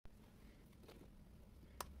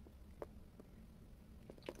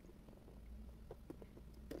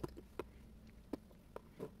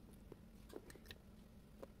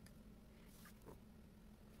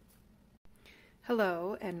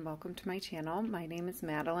Hello and welcome to my channel. My name is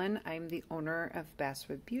Madeline. I'm the owner of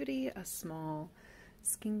Fawn Beauty, a small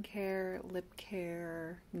skincare, lip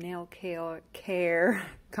care, nail care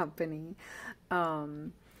company.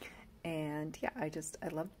 And yeah, I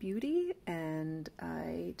love beauty, and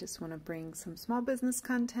I just want to bring some small business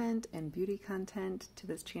content and beauty content to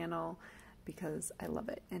this channel because I love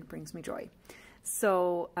it and it brings me joy.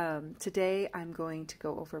 So today I'm going to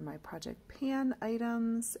go over my Project Pan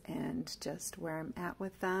items and just where I'm at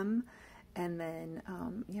with them. And then,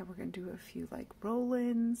 yeah, we're going to do a few like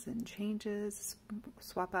roll-ins and changes,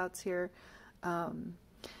 swap outs here.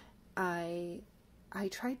 I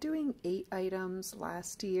tried doing 8 items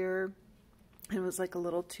last year. It was like a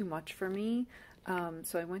little too much for me.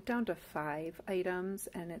 So I went down to 5 items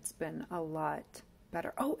and it's been a lot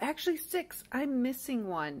better. Oh, actually 6. I'm missing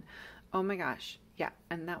one. Oh my gosh. Yeah,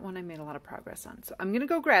 and that one I made a lot of progress on. So I'm going to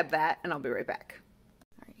go grab that and I'll be right back.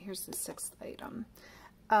 All right, here's the 6th item.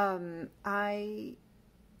 I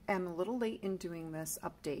am a little late in doing this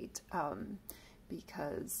update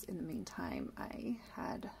because in the meantime I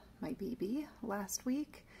had my baby last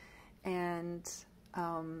week, and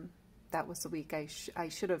that was the week I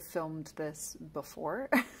should have filmed this before,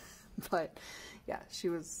 but yeah, she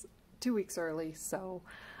was 2 weeks early, so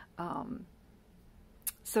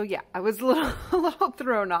yeah, I was a little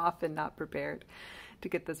thrown off and not prepared to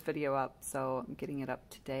get this video up, so I'm getting it up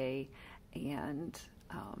today, and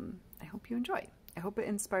I hope you enjoy. I hope it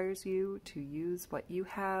inspires you to use what you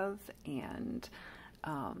have, and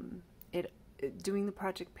doing the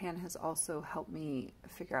Project Pan has also helped me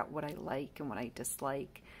figure out what I like and what I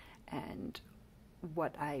dislike, and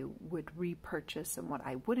what I would repurchase and what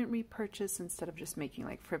I wouldn't repurchase, instead of just making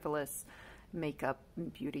like frivolous makeup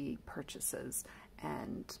and beauty purchases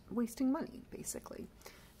and wasting money, basically.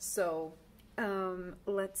 So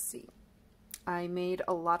let's see. I made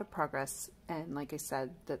a lot of progress, and like I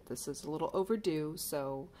said, that this is a little overdue,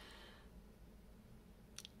 so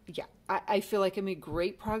yeah, I feel like I made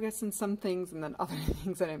great progress in some things, and then other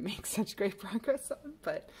things I didn't make such great progress on.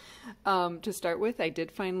 But to start with, I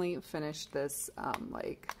did finally finish this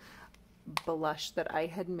like blush that I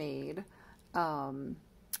had made.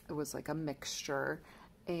 It was like a mixture,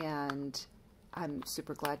 and I'm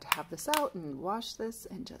super glad to have this out and wash this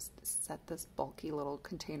and just set this bulky little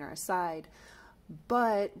container aside.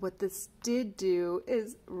 But what this did do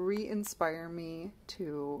is re-inspire me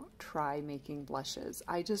to try making blushes.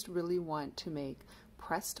 I just really want to make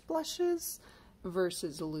pressed blushes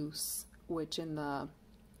versus loose, which in the,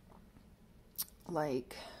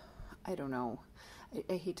 like, I don't know,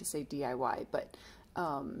 I hate to say DIY, but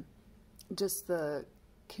just the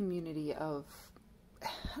community of,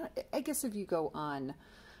 I guess if you go on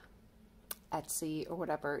Etsy or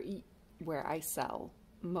whatever, where I sell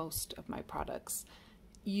most of my products,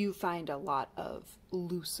 you find a lot of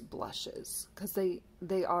loose blushes because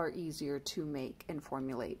they are easier to make and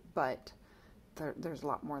formulate, but there's a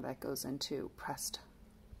lot more that goes into pressed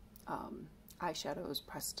eyeshadows,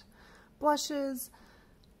 pressed blushes.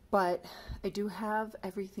 But I do have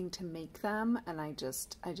everything to make them, and I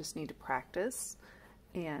just need to practice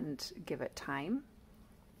and give it time.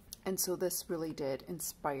 And so this really did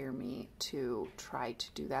inspire me to try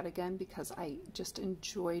to do that again, because I just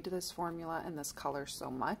enjoyed this formula and this color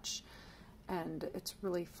so much. And it's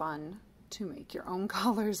really fun to make your own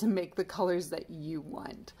colors and make the colors that you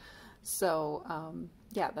want. So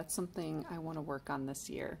yeah, that's something I want to work on this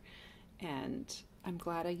year. And I'm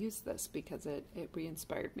glad I used this because it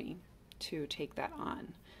re-inspired me to take that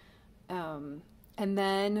on. And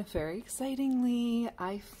then, very excitingly,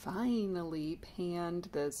 I finally panned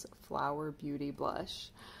this Fawn Beauty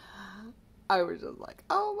blush. I was just like,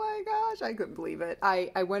 oh my gosh, I couldn't believe it.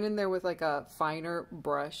 I went in there with like a finer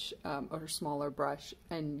brush, or smaller brush,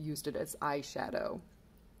 and used it as eyeshadow.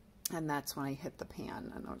 And that's when I hit the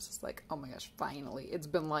pan, and I was just like, oh my gosh, finally. It's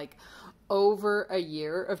been like over a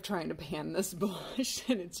year of trying to pan this blush,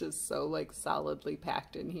 and it's just so like solidly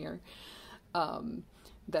packed in here.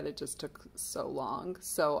 That it just took so long.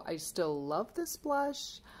 So I still love this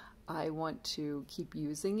blush. I want to keep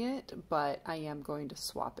using it, but I am going to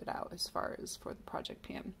swap it out as far as for the Project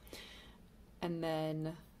Pan. And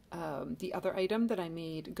then the other item that I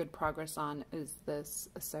made good progress on is this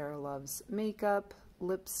Sarah Loves Makeup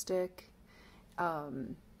lipstick.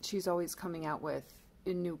 She's always coming out with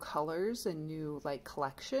new colors and new like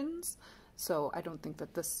collections, so I don't think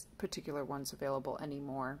that this particular one's available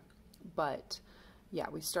anymore. But yeah,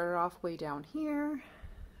 we started off way down here.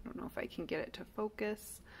 I don't know if I can get it to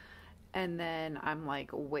focus. And then I'm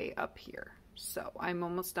like way up here. So I'm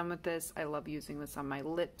almost done with this. I love using this on my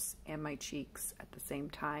lips and my cheeks at the same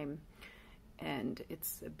time. and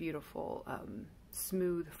it's a beautiful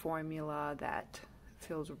smooth formula that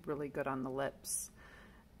feels really good on the lips.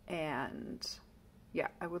 And yeah,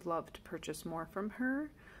 I would love to purchase more from her.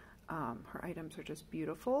 Her items are just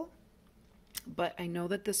beautiful. But I know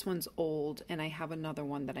that this one's old, and I have another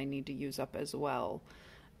one that I need to use up as well,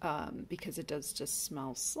 because it does just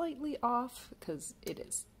smell slightly off, because it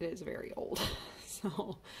is very old.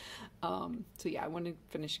 So yeah, I want to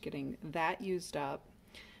finish getting that used up.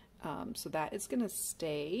 So that is going to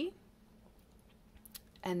stay.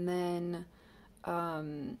 And then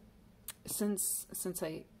since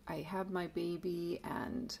I have my baby,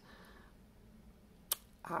 and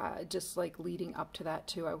just like leading up to that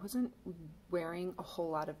too, I wasn't wearing a whole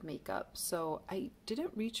lot of makeup, so I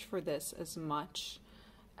didn't reach for this as much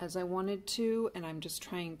as I wanted to, and I'm just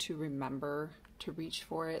trying to remember to reach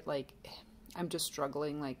for it. Like, I'm just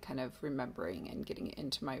struggling, like, kind of remembering and getting it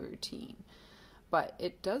into my routine. But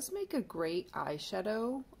it does make a great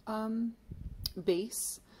eyeshadow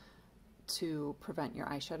base to prevent your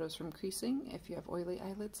eyeshadows from creasing if you have oily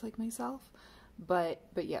eyelids like myself. But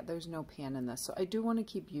yeah, there's no pan in this, so I do want to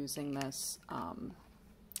keep using this,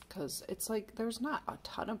 because it's like there's not a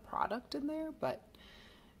ton of product in there, but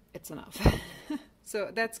it's enough. So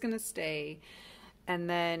that's gonna stay. And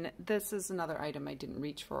then this is another item I didn't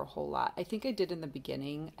reach for a whole lot. I think I did in the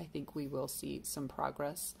beginning. I think we will see some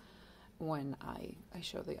progress when I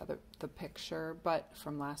show the picture, but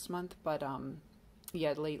from last month. But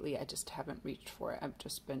yeah, lately I just haven't reached for it. I've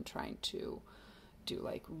just been trying to do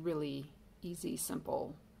like really easy,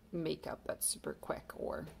 simple makeup that's super quick,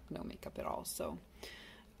 or no makeup at all. So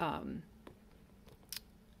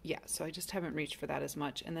yeah, so I just haven't reached for that as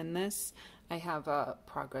much. And then this, I have a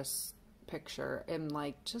progress picture and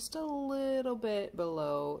like just a little bit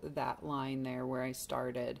below that line there where I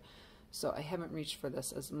started. So I haven't reached for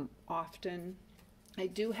this as often. I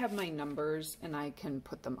do have my numbers, and I can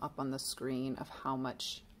put them up on the screen of how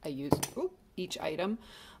much I use each item,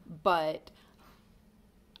 but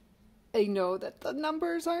I know that the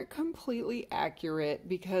numbers aren't completely accurate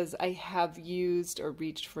because I have used or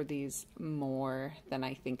reached for these more than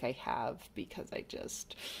I think I have, because I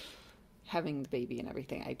just, having the baby and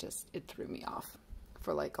everything, it threw me off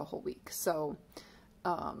for like a whole week. So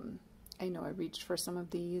I know I reached for some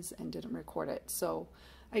of these and didn't record it. So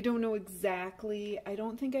I don't know exactly. I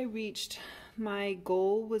don't think I reached, my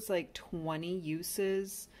goal was like 20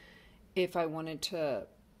 uses. If I wanted to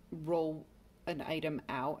roll an item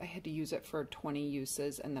out, I had to use it for 20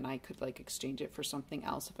 uses, and then I could like exchange it for something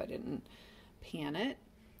else if I didn't pan it.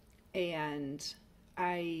 And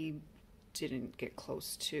I didn't get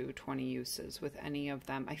close to 20 uses with any of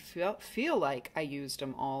them. I feel like I used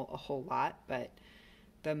them all a whole lot, but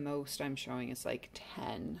the most I'm showing is like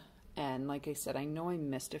 10. And like I said, I know I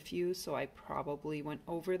missed a few, so I probably went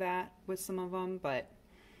over that with some of them, but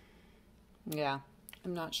yeah,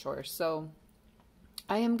 I'm not sure. So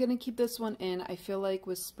I am going to keep this one in. I feel like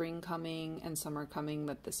with spring coming and summer coming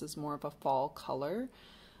that this is more of a fall color,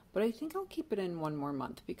 but I think I'll keep it in one more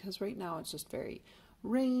month, because right now it's just very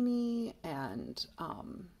rainy and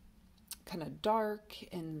kind of dark,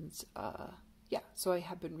 and yeah, so I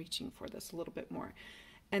have been reaching for this a little bit more.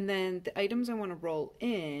 And then the items I want to roll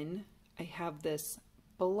in, I have this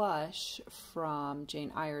blush from Jane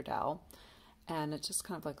Iredale, and it's just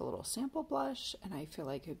kind of like a little sample blush, and I feel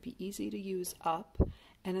like it'd be easy to use up.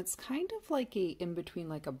 And it's kind of like a in between,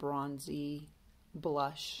 like a bronzy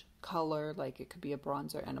blush color, like it could be a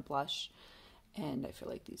bronzer and a blush, and I feel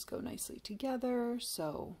like these go nicely together.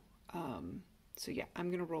 So so yeah, I'm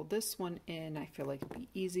gonna roll this one in. I feel like it'd be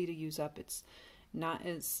easy to use up. It's not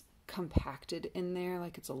as compacted in there,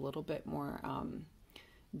 like it's a little bit more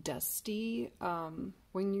dusty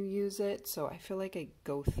when you use it, so I feel like I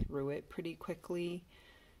go through it pretty quickly.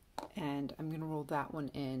 And I'm gonna roll that one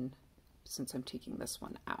in since I'm taking this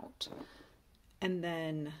one out. And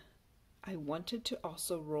then I wanted to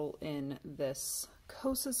also roll in this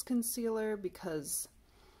Kosas concealer, because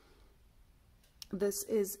this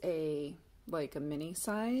is like a mini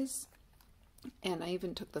size, and I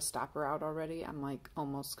even took the stopper out already. I'm like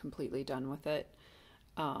almost completely done with it.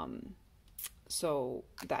 So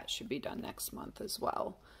that should be done next month as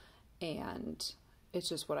well. And it's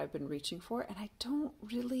just what I've been reaching for, and I don't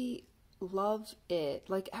really love it.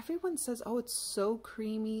 Like everyone says, oh, it's so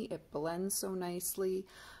creamy, it blends so nicely.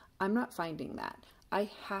 I'm not finding that. I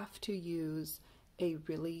have to use a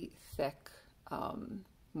really thick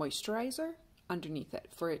moisturizer underneath it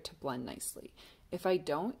for it to blend nicely. If I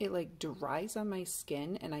don't, it like dries on my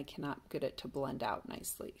skin and I cannot get it to blend out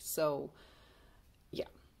nicely. So yeah,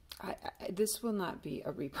 this will not be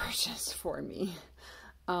a repurchase for me.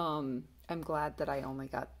 I'm glad that I only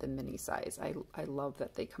got the mini size. I love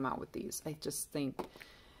that they come out with these. I just think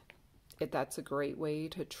that's a great way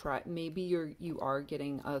to try. Maybe you are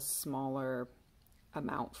getting a smaller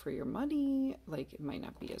amount for your money. Like, it might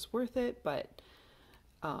not be as worth it, but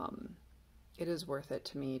it is worth it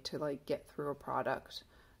to me to like get through a product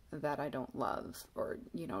that I don't love, or,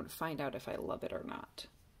 you know, to find out if I love it or not.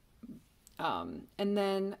 And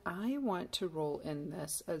then I want to roll in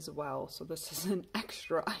this as well. So this is an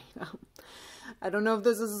extra item. I don't know if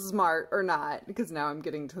this is smart or not, because now I'm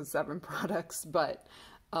getting to 7 products, but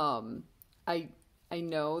I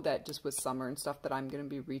know that just with summer and stuff that I'm going to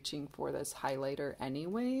be reaching for this highlighter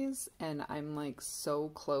anyways, and I'm like so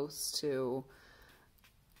close to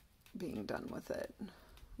being done with it.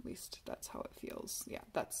 At least that's how it feels. Yeah,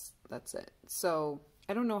 that's it. So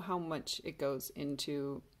I don't know how much it goes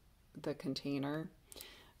into the container,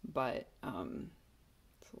 but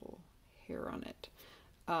it's a little hair on it.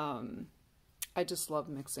 I just love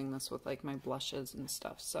mixing this with like my blushes and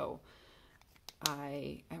stuff, so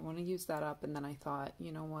I want to use that up. And then I thought,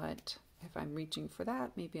 you know what, if I'm reaching for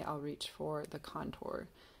that, maybe I'll reach for the contour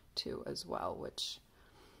too as well, which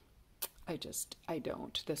I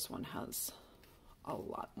don't. This one has a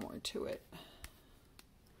lot more to it.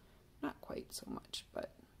 Not quite so much,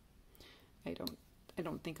 but I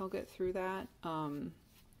don't think I'll get through that.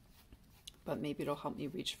 But maybe it'll help me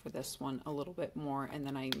reach for this one a little bit more. And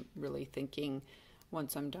then I'm really thinking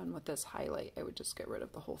once I'm done with this highlight, I would just get rid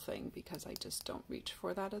of the whole thing, because I just don't reach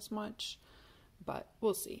for that as much. But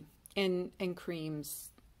we'll see. And creams,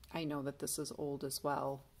 I know that this is old as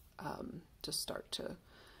well, to start to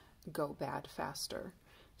go bad faster.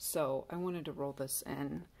 So I wanted to roll this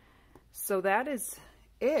in. So that is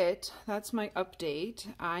it. That's my update.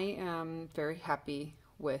 I am very happy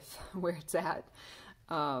with where it's at.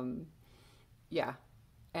 Yeah.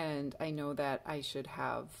 And I know that I should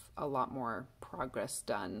have a lot more progress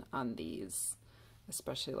done on these,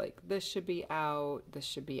 especially like this should be out, this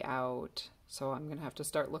should be out. So I'm going to have to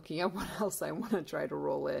start looking at what else I want to try to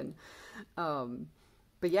roll in.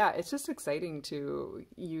 But yeah, it's just exciting to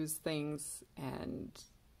use things and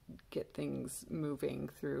get things moving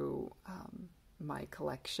through my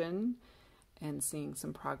collection and seeing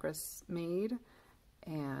some progress made.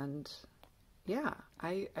 And yeah,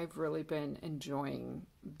 I've really been enjoying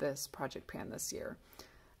this project pan this year.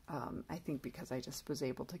 I think because I just was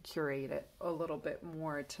able to curate it a little bit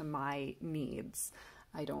more to my needs.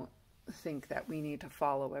 I don't think that we need to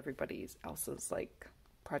follow everybody else's like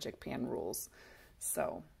project pan rules.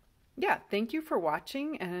 So yeah, thank you for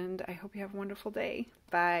watching, and I hope you have a wonderful day.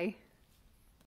 Bye.